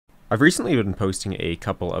I've recently been posting a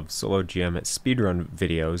couple of Solo GM speedrun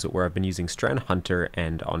videos where I've been using Strand Hunter,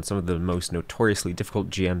 and on some of the most notoriously difficult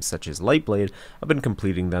GMs such as Lightblade, I've been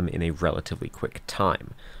completing them in a relatively quick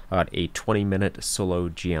time. I got a 20-minute Solo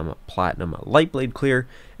GM Platinum Lightblade clear,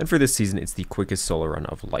 and for this season it's the quickest solo run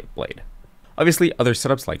of Lightblade. Obviously, other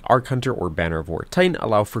setups like Arc Hunter or Banner of War Titan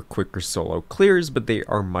allow for quicker solo clears, but they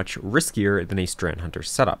are much riskier than a Strand Hunter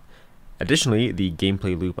setup. Additionally, the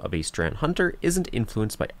gameplay loop of a Strand Hunter isn't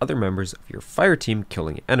influenced by other members of your fireteam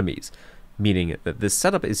killing enemies, meaning that this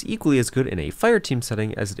setup is equally as good in a fireteam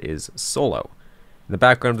setting as it is solo. In the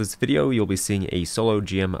background of this video, you'll be seeing a Solo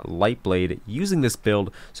GM Lightblade using this build,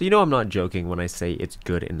 so you know I'm not joking when I say it's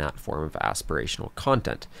good in that form of aspirational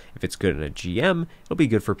content. If it's good in a GM, it'll be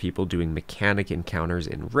good for people doing mechanic encounters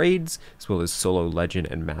in raids, as well as solo legend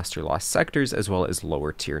and master lost sectors, as well as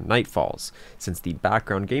lower tier nightfalls. Since the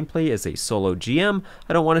background gameplay is a solo GM,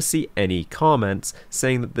 I don't want to see any comments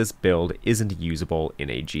saying that this build isn't usable in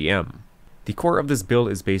a GM. The core of this build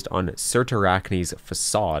is based on Cyrtarachne's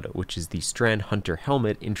Facade, which is the Strand Hunter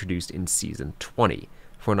helmet introduced in Season 20.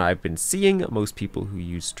 From what I've been seeing, most people who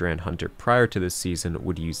use Strand Hunter prior to this season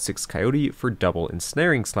would use 6 Coyote for double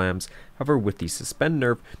ensnaring slams. However, with the suspend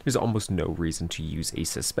nerf, there's almost no reason to use a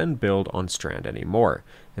suspend build on Strand anymore.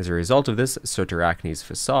 As a result of this, Cyrtarachne's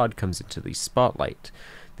Facade comes into the spotlight.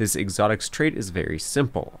 This exotic's trait is very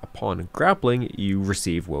simple. Upon grappling, you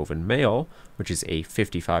receive Woven Mail, which is a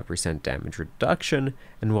 55% damage reduction,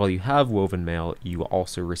 and while you have Woven Mail, you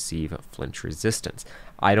also receive flinch resistance.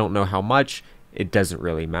 I don't know how much, it doesn't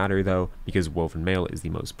really matter though, because Woven Mail is the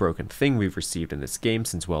most broken thing we've received in this game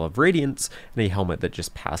since Well of Radiance, and a helmet that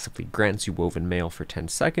just passively grants you Woven Mail for 10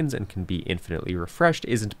 seconds and can be infinitely refreshed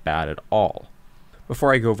isn't bad at all.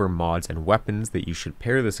 Before I go over mods and weapons that you should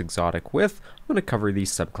pair this exotic with, I'm going to cover the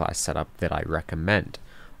subclass setup that I recommend.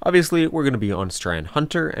 Obviously, we're going to be on Strand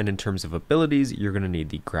Hunter, and in terms of abilities, you're going to need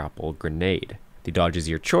the Grapple Grenade. The dodge is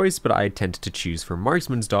your choice, but I tend to choose for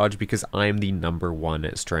Marksman's Dodge because I'm the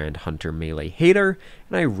 #1 Strand Hunter melee hater,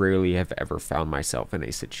 and I rarely have ever found myself in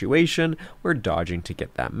a situation where dodging to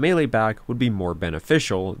get that melee back would be more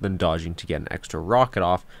beneficial than dodging to get an extra rocket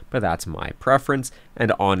off, but that's my preference,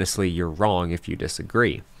 and honestly, you're wrong if you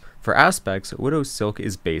disagree. For aspects, Widow's Silk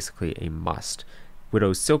is basically a must.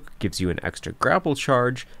 Widow's Silk gives you an extra grapple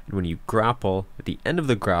charge, and when you grapple, at the end of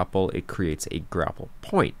the grapple, it creates a grapple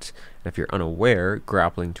point. And if you're unaware,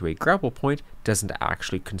 grappling to a grapple point doesn't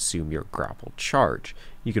actually consume your grapple charge.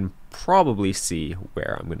 You can probably see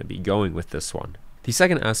where I'm going to be going with this one. The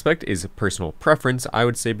second aspect is personal preference, I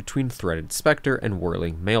would say, between Threaded Spectre and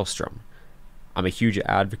Whirling Maelstrom. I'm a huge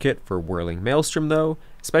advocate for Whirling Maelstrom though,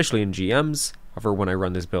 especially in GMs. However, when I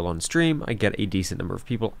run this build on stream, I get a decent number of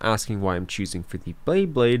people asking why I'm choosing for the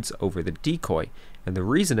Blades over the decoy, and the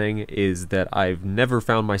reasoning is that I've never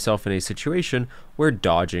found myself in a situation where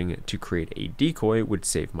dodging to create a decoy would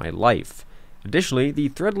save my life. Additionally, the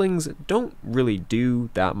Threadlings don't really do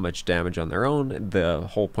that much damage on their own. The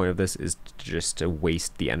whole point of this is just to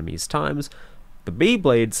waste the enemy's times. The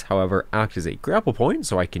Blades, however, act as a grapple point,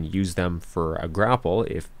 so I can use them for a grapple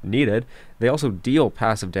if needed. They also deal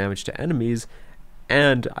passive damage to enemies,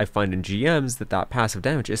 and I find in GMs that passive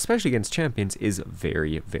damage, especially against champions, is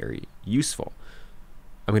very, very useful.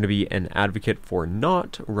 I'm going to be an advocate for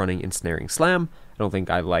not running Ensnaring Slam. I don't think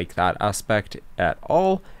I like that aspect at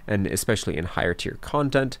all, and especially in higher tier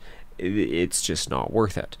content, it's just not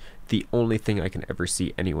worth it. The only thing I can ever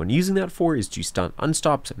see anyone using that for is to stun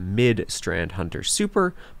unstops mid Strand Hunter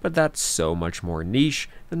super, but that's so much more niche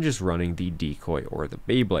than just running the decoy or the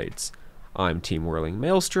Beyblades. I'm Team Whirling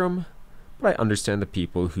Maelstrom, but I understand the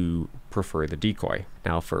people who prefer the decoy.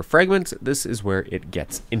 Now for Fragments, this is where it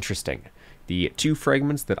gets interesting. The two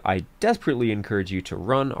fragments that I desperately encourage you to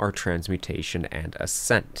run are Transmutation and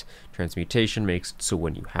Ascent. Transmutation makes it so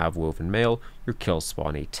when you have Woven Mail, your kills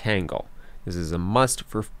spawn a Tangle. This is a must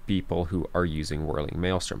for people who are using Whirling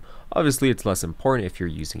Maelstrom. Obviously, it's less important if you're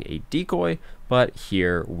using a decoy, but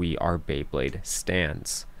here we are Beyblade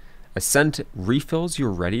stands. Ascent refills your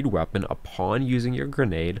readied weapon upon using your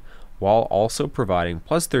grenade, while also providing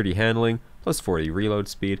plus 30 handling, plus 40 reload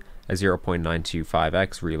speed, a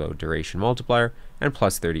 0.925x reload duration multiplier, and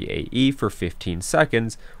plus 30 AE for 15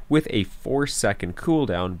 seconds, with a 4-second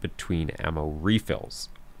cooldown between ammo refills.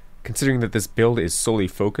 Considering that this build is solely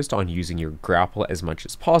focused on using your grapple as much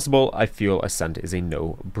as possible, I feel Ascent is a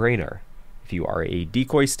no-brainer. If you are a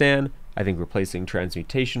decoy stan, I think replacing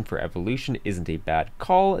Transmutation for Evolution isn't a bad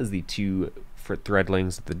call, as the two for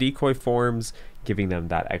Threadlings, the decoy forms, giving them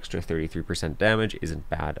that extra 33% damage isn't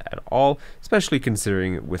bad at all, especially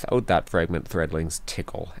considering without that fragment, Threadlings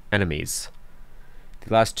tickle enemies.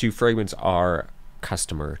 The last two fragments are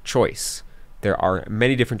customer choice. There are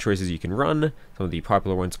many different choices you can run. Some of the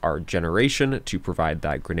popular ones are generation to provide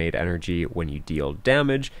that grenade energy when you deal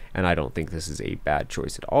damage, and I don't think this is a bad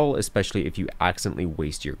choice at all, especially if you accidentally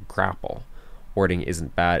waste your grapple. Warding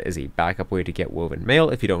isn't bad as a backup way to get woven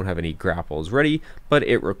mail if you don't have any grapples ready, but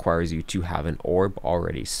it requires you to have an orb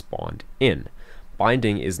already spawned in.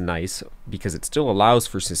 Binding is nice because it still allows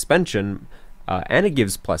for suspension, and it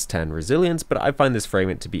gives plus 10 resilience, but I find this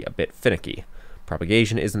fragment to be a bit finicky.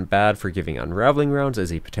 Propagation isn't bad for giving unraveling rounds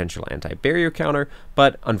as a potential anti-barrier counter,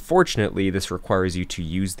 but unfortunately this requires you to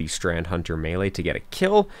use the Strand Hunter melee to get a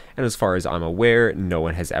kill, and as far as I'm aware, no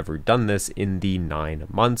one has ever done this in the 9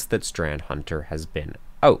 months that Strand Hunter has been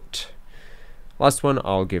out. Last one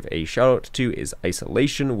I'll give a shout out to is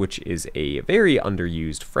Isolation, which is a very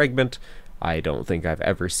underused fragment. I don't think I've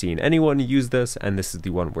ever seen anyone use this, and this is the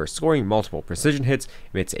one where scoring multiple precision hits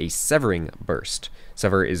emits a severing burst.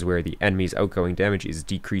 Sever is where the enemy's outgoing damage is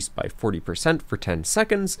decreased by 40% for 10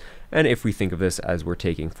 seconds, and if we think of this as we're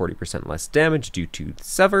taking 40% less damage due to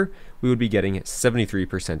sever, we would be getting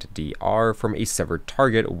 73% DR from a severed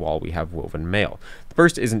target while we have woven mail. The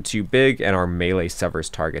burst isn't too big, and our melee severs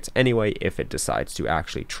targets anyway if it decides to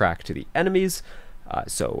actually track to the enemies.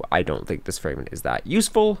 So I don't think this fragment is that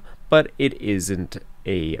useful, but it isn't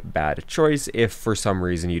a bad choice if for some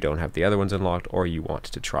reason you don't have the other ones unlocked or you want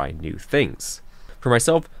to try new things. For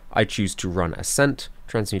myself, I choose to run Ascent,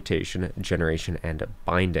 Transmutation, Generation, and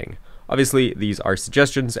Binding. Obviously, these are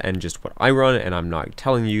suggestions and just what I run, and I'm not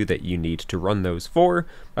telling you that you need to run those 4,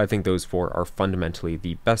 but I think those 4 are fundamentally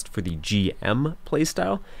the best for the GM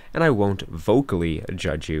playstyle, and I won't vocally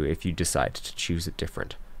judge you if you decide to choose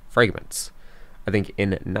different fragments. I think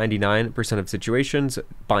in 99% of situations,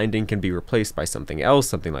 Binding can be replaced by something else,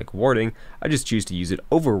 something like Warding. I just choose to use it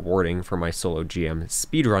over Warding for my Solo GM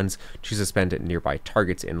speedruns to suspend nearby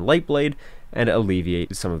targets in Lightblade and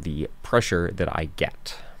alleviate some of the pressure that I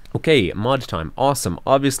get. Okay, mod time, awesome.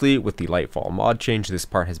 Obviously, with the Lightfall mod change, this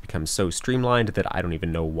part has become so streamlined that I don't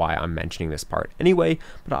even know why I'm mentioning this part anyway,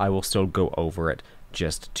 but I will still go over it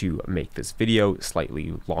just to make this video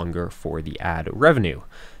slightly longer for the ad revenue.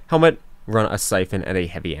 Helmet. Run a siphon and a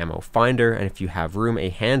heavy ammo finder, and if you have room, a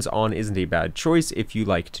hands-on isn't a bad choice if you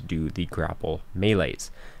like to do the grapple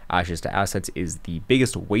melees. Ashes to Assets is the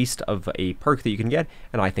biggest waste of a perk that you can get,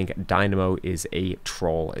 and I think Dynamo is a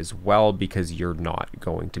troll as well because you're not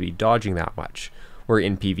going to be dodging that much. We're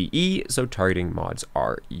in PvE, so targeting mods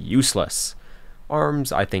are useless.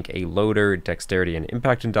 Arms, I think a Loader, Dexterity, and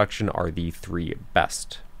Impact Induction are the 3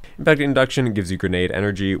 best. Impact Induction gives you grenade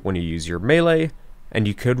energy when you use your melee, and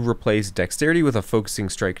you could replace Dexterity with a Focusing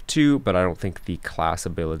Strike too, but I don't think the class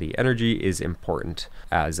ability energy is important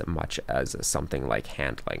as much as something like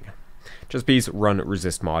Handling. Just Peace, run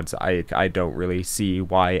Resist mods. I don't really see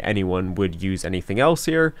why anyone would use anything else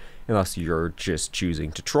here, unless you're just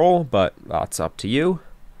choosing to troll, but that's up to you.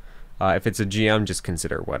 If it's a GM, just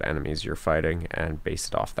consider what enemies you're fighting and base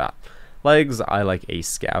it off that. Legs, I like a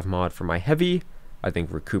Scav mod for my heavy. I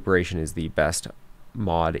think Recuperation is the best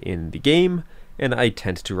mod in the game, and I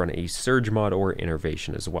tend to run a Surge mod or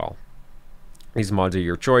Innervation as well. These mods are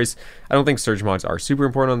your choice. I don't think Surge mods are super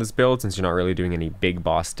important on this build since you're not really doing any big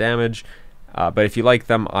boss damage, but if you like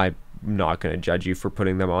them, I'm not going to judge you for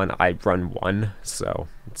putting them on. I run 1, so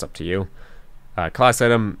it's up to you. Class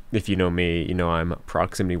item, if you know me, you know I'm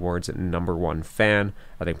Proximity Ward's #1 fan.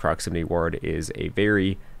 I think Proximity Ward is a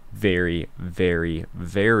very, very, very,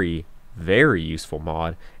 very, very useful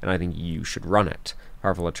mod, and I think you should run it.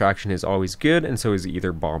 Powerful Attraction is always good, and so is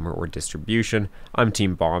either Bomber or Distribution. I'm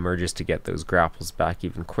Team Bomber just to get those grapples back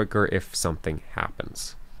even quicker if something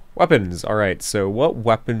happens. Weapons, alright, so what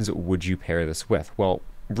weapons would you pair this with? Well,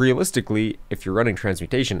 realistically, if you're running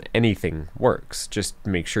Transmutation, anything works. Just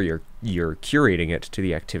make sure you're curating it to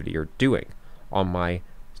the activity you're doing. On my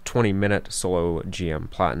 20-minute Solo GM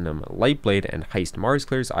Platinum Lightblade and Heist Mars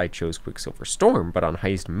Clears, I chose Quicksilver Storm, but on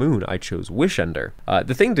Heist Moon, I chose Wishender.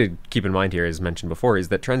 The thing to keep in mind here, as mentioned before, is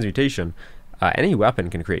that Transmutation, any weapon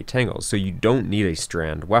can create tangles, so you don't need a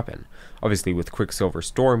strand weapon. Obviously, with Quicksilver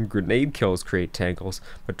Storm, grenade kills create tangles,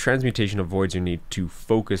 but Transmutation avoids your need to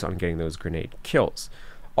focus on getting those grenade kills.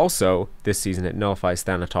 Also, this season it nullifies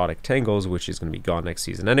Thanatotic Tangles, which is going to be gone next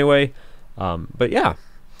season anyway. But yeah,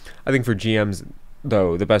 I think for GMs,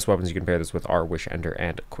 though, the best weapons you can pair this with are Wishender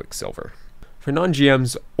and Quicksilver. For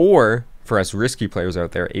non-GMs, or for us risky players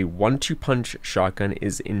out there, a 1-2 punch shotgun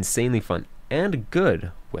is insanely fun and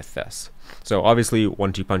good with this. So obviously,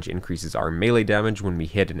 1-2 punch increases our melee damage when we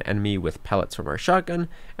hit an enemy with pellets from our shotgun,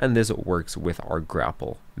 and this works with our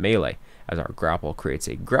grapple melee. As our grapple creates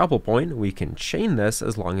a grapple point, we can chain this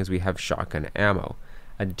as long as we have shotgun ammo.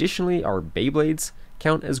 Additionally, our Beyblades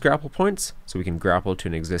count as grapple points, so we can grapple to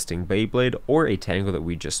an existing Beyblade or a tangle that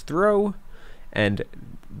we just throw, and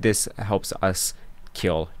this helps us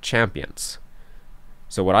kill champions.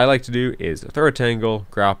 So what I like to do is throw a tangle,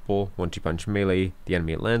 grapple, 1-2 punch melee the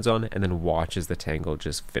enemy it lands on, and then watch as the tangle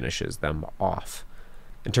just finishes them off.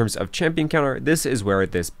 In terms of champion counter, this is where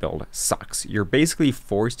this build sucks. You're basically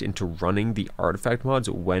forced into running the artifact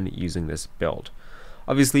mods when using this build.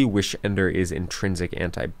 Obviously, Wish Ender is intrinsic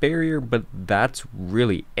anti-barrier, but that's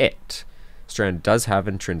really it. Strand does have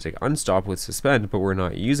intrinsic unstop with suspend, but we're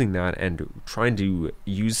not using that, and trying to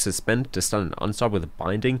use suspend to stun an unstop with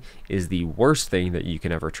binding is the worst thing that you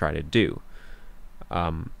can ever try to do.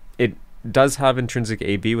 It does have intrinsic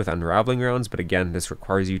AB with unraveling rounds, but again, this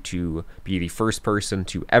requires you to be the first person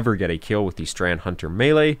to ever get a kill with the Strand Hunter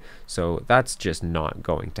melee, so that's just not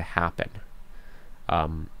going to happen.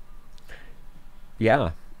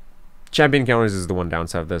 Yeah, champion counters is the one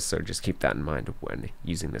downside of this, so just keep that in mind when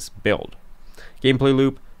using this build. Gameplay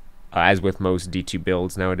loop, as with most D2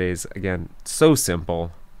 builds nowadays, again, so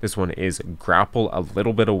simple. This one is grapple a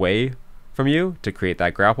little bit away from you to create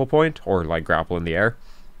that grapple point, or like grapple in the air.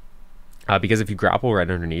 Because if you grapple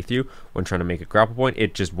right underneath you when trying to make a grapple point,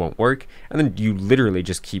 it just won't work. And then you literally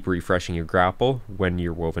just keep refreshing your grapple when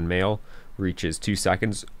your woven mail reaches 2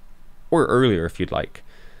 seconds, or earlier if you'd like.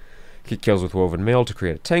 Get kills with woven mail to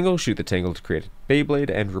create a tangle, shoot the tangle to create a Beyblade,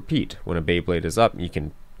 and repeat. When a Beyblade is up, you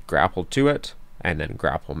can grapple to it, and then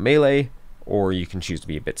grapple melee, or you can choose to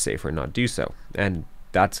be a bit safer and not do so. And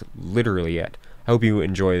that's literally it. I hope you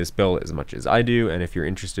enjoy this build as much as I do, and if you're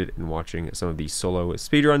interested in watching some of these solo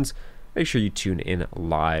speedruns, make sure you tune in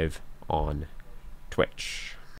live on Twitch.